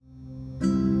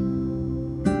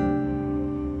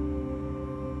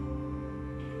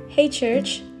Hey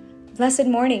church, blessed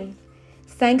morning.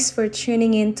 Thanks for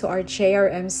tuning in to our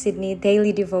JRM Sydney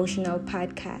Daily Devotional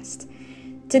Podcast.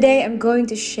 Today I'm going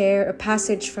to share a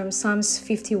passage from Psalms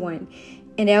 51,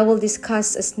 and I will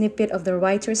discuss a snippet of the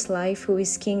writer's life, who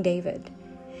is King David.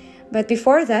 But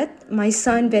before that, my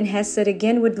son Ben Hesed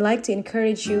again would like to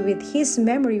encourage you with his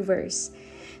memory verse.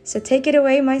 So take it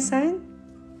away, my son.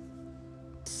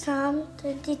 Psalm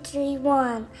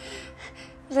 23:1.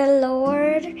 The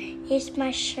Lord is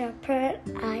my shepherd,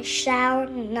 I shall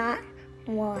not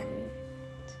want.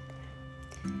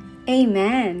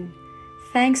 Amen.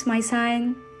 Thanks, my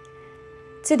son.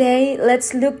 Today,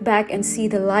 let's look back and see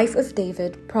the life of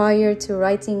David prior to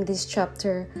writing this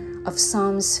chapter of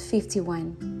Psalms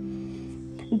 51.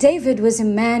 David was a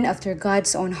man after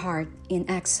God's own heart in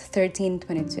Acts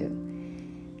 13:22.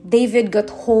 David got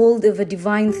hold of a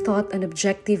divine thought and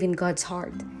objective in God's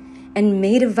heart and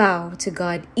made a vow to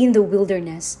God in the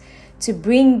wilderness to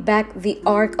bring back the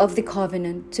Ark of the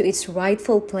Covenant to its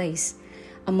rightful place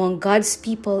among God's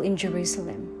people in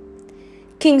Jerusalem.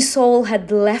 King Saul had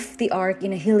left the Ark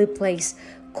in a hilly place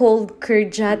called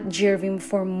Kirjath Jearim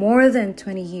for more than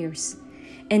 20 years,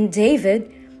 and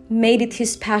David made it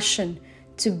his passion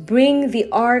to bring the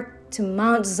Ark to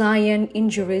Mount Zion in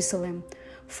Jerusalem,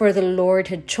 for the Lord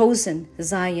had chosen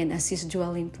Zion as his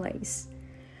dwelling place.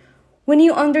 When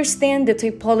you understand the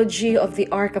typology of the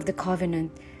Ark of the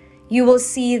Covenant, you will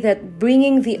see that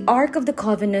bringing the Ark of the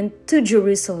Covenant to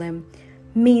Jerusalem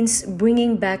means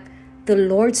bringing back the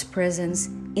Lord's presence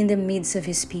in the midst of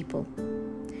his people.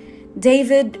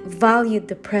 David valued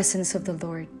the presence of the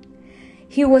Lord.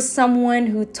 He was someone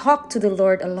who talked to the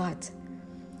Lord a lot.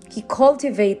 He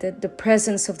cultivated the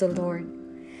presence of the Lord.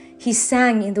 He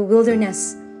sang in the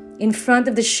wilderness in front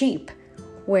of the sheep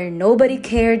where nobody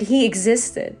cared he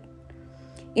existed.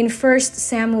 In 1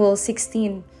 Samuel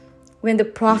 16, when the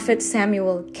prophet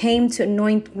Samuel came to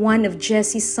anoint one of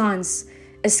Jesse's sons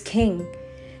as king,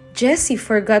 Jesse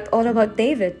forgot all about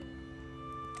David.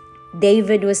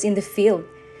 David was in the field,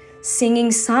 singing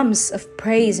psalms of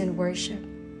praise and worship.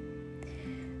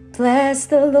 Bless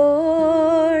the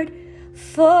Lord,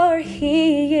 for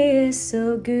he is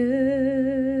so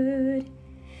good,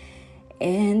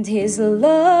 and his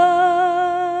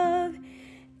love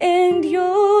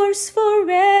endures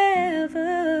forever.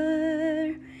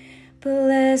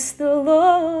 Bless the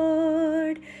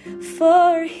Lord,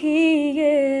 for he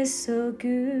is so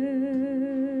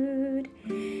good,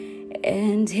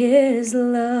 and his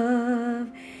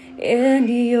love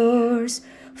endures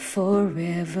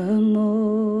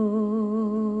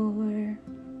forevermore.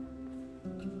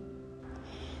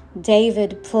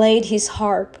 David played his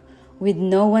harp with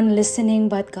no one listening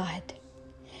but God.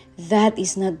 That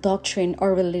is not doctrine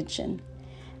or religion.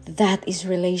 That is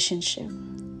relationship.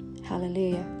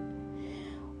 Hallelujah.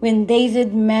 When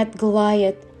David met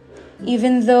Goliath,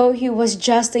 even though he was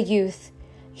just a youth,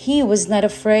 he was not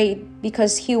afraid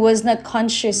because he was not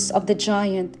conscious of the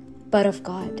giant, but of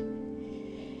God.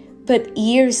 But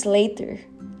years later,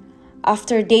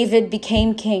 after David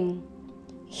became king,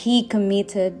 he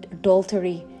committed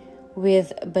adultery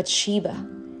with Bathsheba.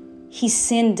 He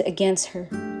sinned against her.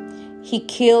 He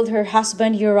killed her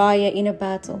husband Uriah in a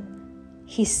battle.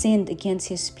 He sinned against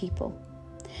his people.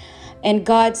 And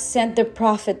God sent the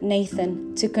prophet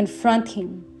Nathan to confront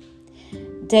him.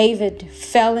 David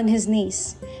fell on his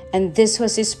knees, and this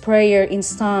was his prayer in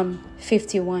Psalm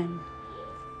 51.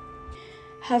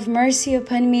 Have mercy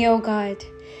upon me, O God,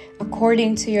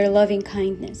 according to your loving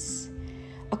kindness.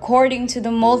 According to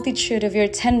the multitude of your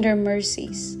tender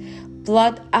mercies,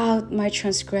 blot out my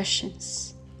transgressions.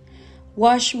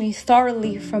 Wash me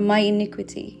thoroughly from my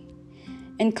iniquity,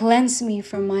 and cleanse me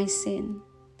from my sin.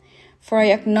 For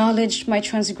I acknowledge my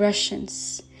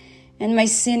transgressions, and my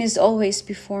sin is always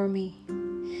before me.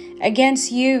 Against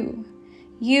you,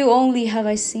 you only have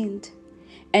I sinned,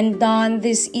 and done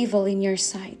this evil in your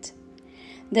sight,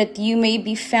 that you may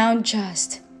be found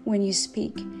just when you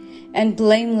speak, and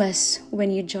blameless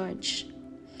when you judge.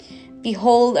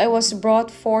 Behold, I was brought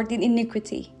forth in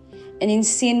iniquity, and in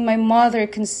sin my mother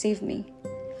conceived me.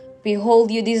 Behold,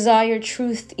 you desire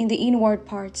truth in the inward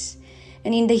parts,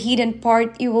 and in the hidden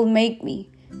part you will make me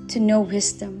to know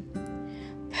wisdom.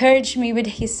 Purge me with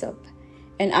hyssop,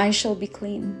 and I shall be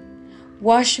clean.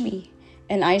 Wash me,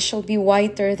 and I shall be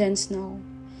whiter than snow.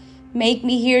 Make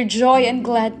me hear joy and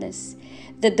gladness,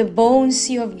 that the bones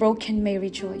you have broken may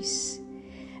rejoice.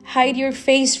 Hide your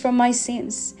face from my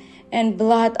sins, and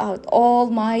blot out all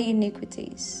my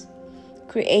iniquities.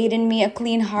 Create in me a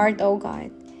clean heart, O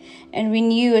God, and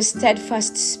renew a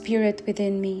steadfast spirit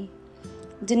within me.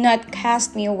 Do not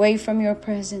cast me away from your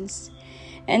presence,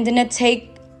 and do not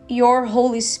take your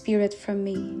Holy Spirit from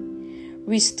me.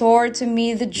 Restore to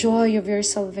me the joy of your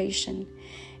salvation,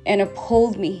 and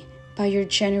uphold me by your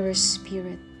generous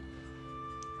spirit.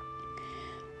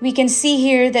 We can see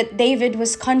here that David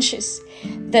was conscious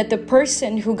that the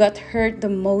person who got hurt the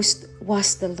most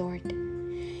was the Lord.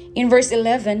 In verse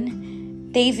 11,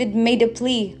 David made a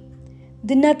plea,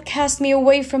 "Do not cast me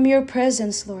away from your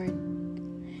presence, Lord."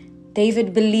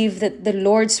 David believed that the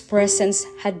Lord's presence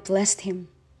had blessed him.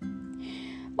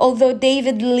 Although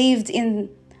David lived in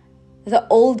the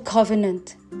old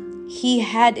covenant, he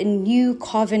had a new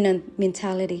covenant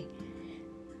mentality,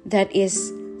 that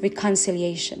is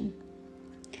reconciliation.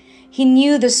 He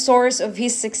knew the source of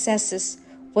his successes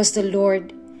was the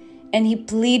Lord, and he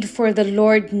pleaded for the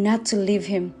Lord not to leave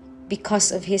him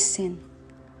because of his sin.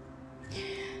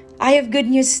 I have good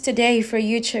news today for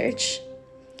you, church.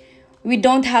 We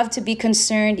don't have to be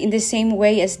concerned in the same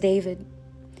way as David.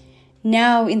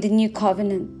 Now in the new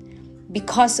covenant,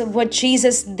 because of what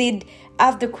Jesus did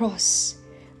at the cross,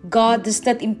 God does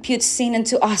not impute sin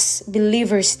unto us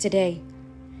believers today.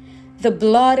 The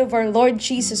blood of our Lord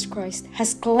Jesus Christ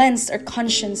has cleansed our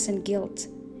conscience and guilt.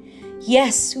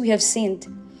 Yes, we have sinned,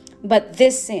 but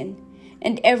this sin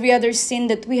and every other sin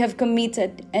that we have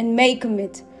committed and may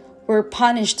commit were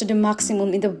punished to the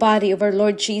maximum in the body of our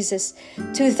Lord Jesus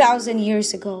 2,000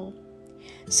 years ago.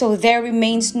 So there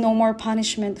remains no more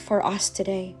punishment for us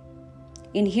today.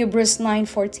 In Hebrews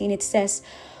 9:14 it says,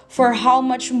 "For how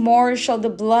much more shall the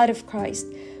blood of Christ,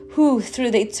 who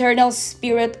through the eternal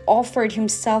Spirit offered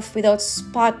himself without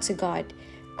spot to God,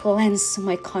 cleanse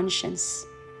my conscience."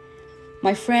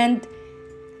 My friend,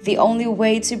 the only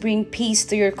way to bring peace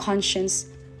to your conscience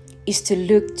is to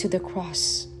look to the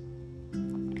cross.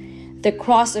 The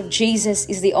cross of Jesus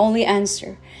is the only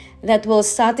answer that will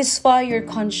satisfy your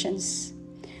conscience.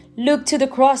 Look to the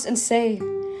cross and say,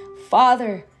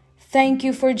 "Father, thank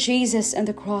you for Jesus and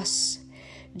the cross.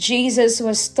 Jesus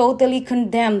was totally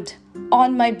condemned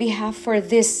on my behalf for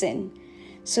this sin,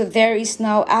 so there is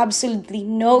now absolutely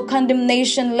no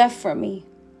condemnation left for me."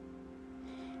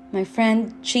 My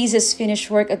friend, Jesus'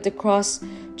 finished work at the cross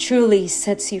truly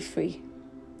sets you free.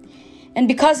 And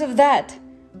because of that,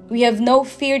 we have no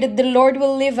fear that the Lord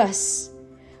will leave us.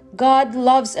 God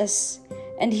loves us,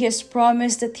 and He has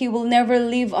promised that He will never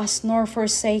leave us nor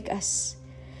forsake us.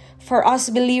 For us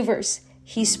believers,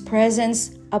 His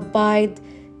presence abides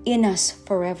in us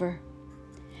forever.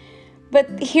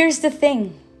 But here's the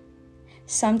thing.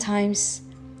 Sometimes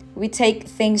we take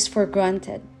things for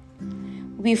granted.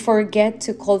 We forget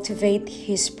to cultivate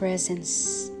His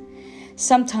presence.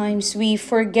 Sometimes we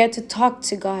forget to talk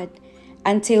to God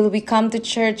until we come to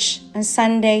church on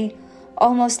Sunday,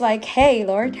 almost like, "Hey,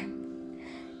 Lord."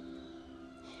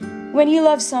 When you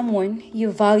love someone, you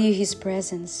value His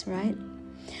presence, right?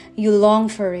 You long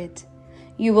for it.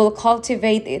 You will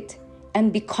cultivate it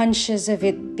and be conscious of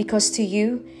it because to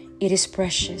you, it is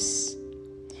precious.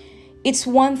 It's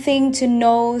one thing to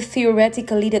know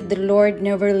theoretically that the Lord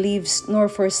never leaves nor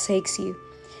forsakes you,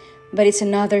 but it's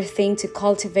another thing to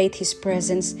cultivate His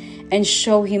presence and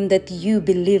show Him that you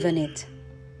believe in it.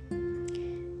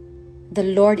 The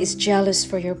Lord is jealous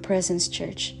for your presence,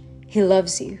 church. He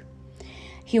loves you.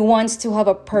 He wants to have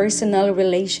a personal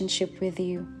relationship with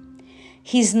you.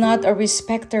 He's not a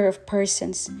respecter of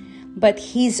persons, but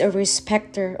He's a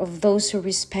respecter of those who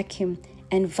respect Him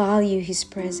and value His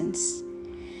presence.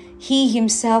 He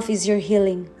Himself is your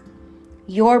healing,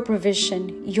 your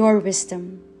provision, your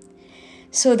wisdom.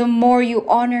 So the more you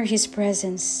honor His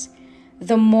presence,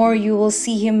 the more you will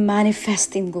see Him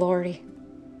manifest in glory.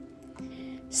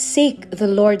 Seek the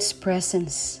Lord's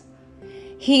presence.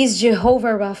 He is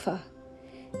Jehovah Rapha.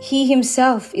 He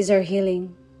Himself is our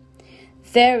healing.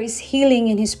 There is healing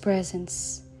in His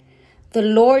presence. The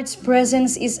Lord's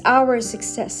presence is our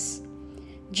success.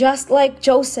 Just like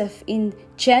Joseph in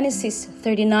Genesis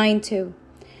 39:2,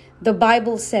 the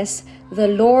Bible says the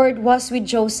Lord was with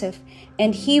Joseph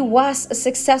and he was a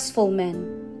successful man.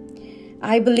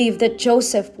 I believe that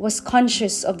Joseph was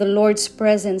conscious of the Lord's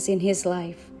presence in his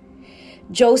life.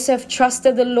 Joseph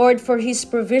trusted the Lord for his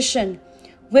provision,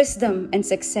 wisdom, and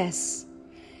success.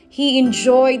 He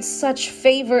enjoyed such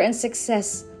favor and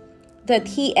success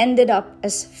that he ended up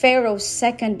as Pharaoh's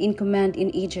second in command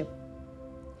in Egypt.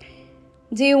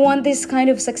 Do you want this kind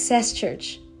of success,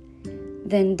 church?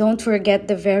 Then don't forget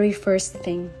the very first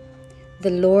thing.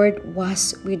 The Lord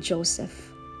was with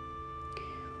Joseph.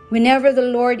 Whenever the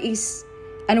Lord is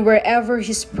and wherever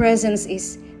His presence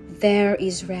is, there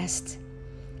is rest.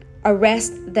 A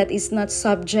rest that is not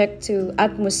subject to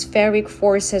atmospheric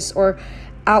forces or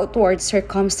outward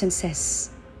circumstances.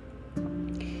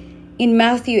 In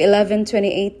Matthew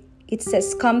 11:28, it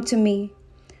says, "Come to me,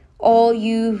 all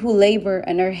you who labor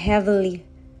and are heavily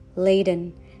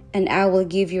laden, and I will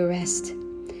give you rest.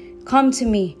 Come to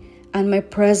me, and my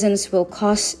presence will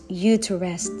cause you to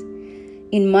rest.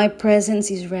 In my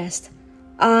presence is rest.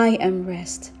 I am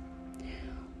rest.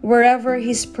 Wherever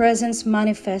his presence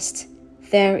manifests,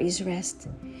 there is rest.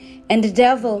 And the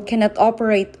devil cannot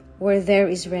operate where there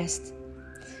is rest,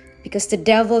 because the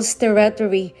devil's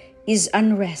territory is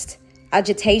unrest,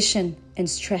 agitation, and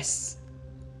stress.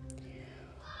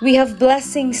 We have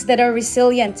blessings that are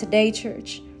resilient today,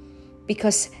 church,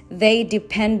 because they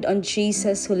depend on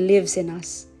Jesus who lives in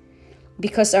us.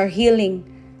 Because our healing,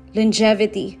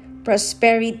 longevity,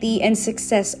 prosperity, and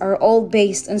success are all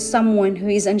based on someone who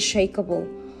is unshakable,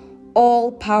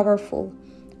 all-powerful,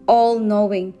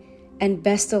 all-knowing, and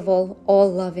best of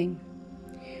all loving.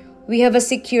 We have a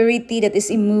security that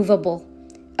is immovable,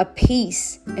 a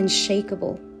peace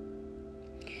unshakable.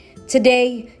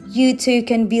 Today, you too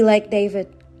can be like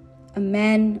David, a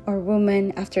man or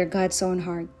woman after God's own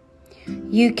heart.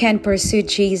 You can pursue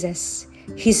Jesus,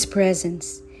 his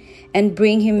presence, and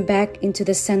bring him back into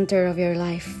the center of your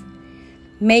life.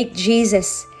 Make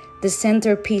Jesus the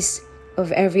centerpiece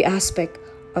of every aspect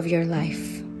of your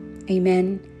life.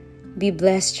 Amen. Be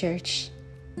blessed, church.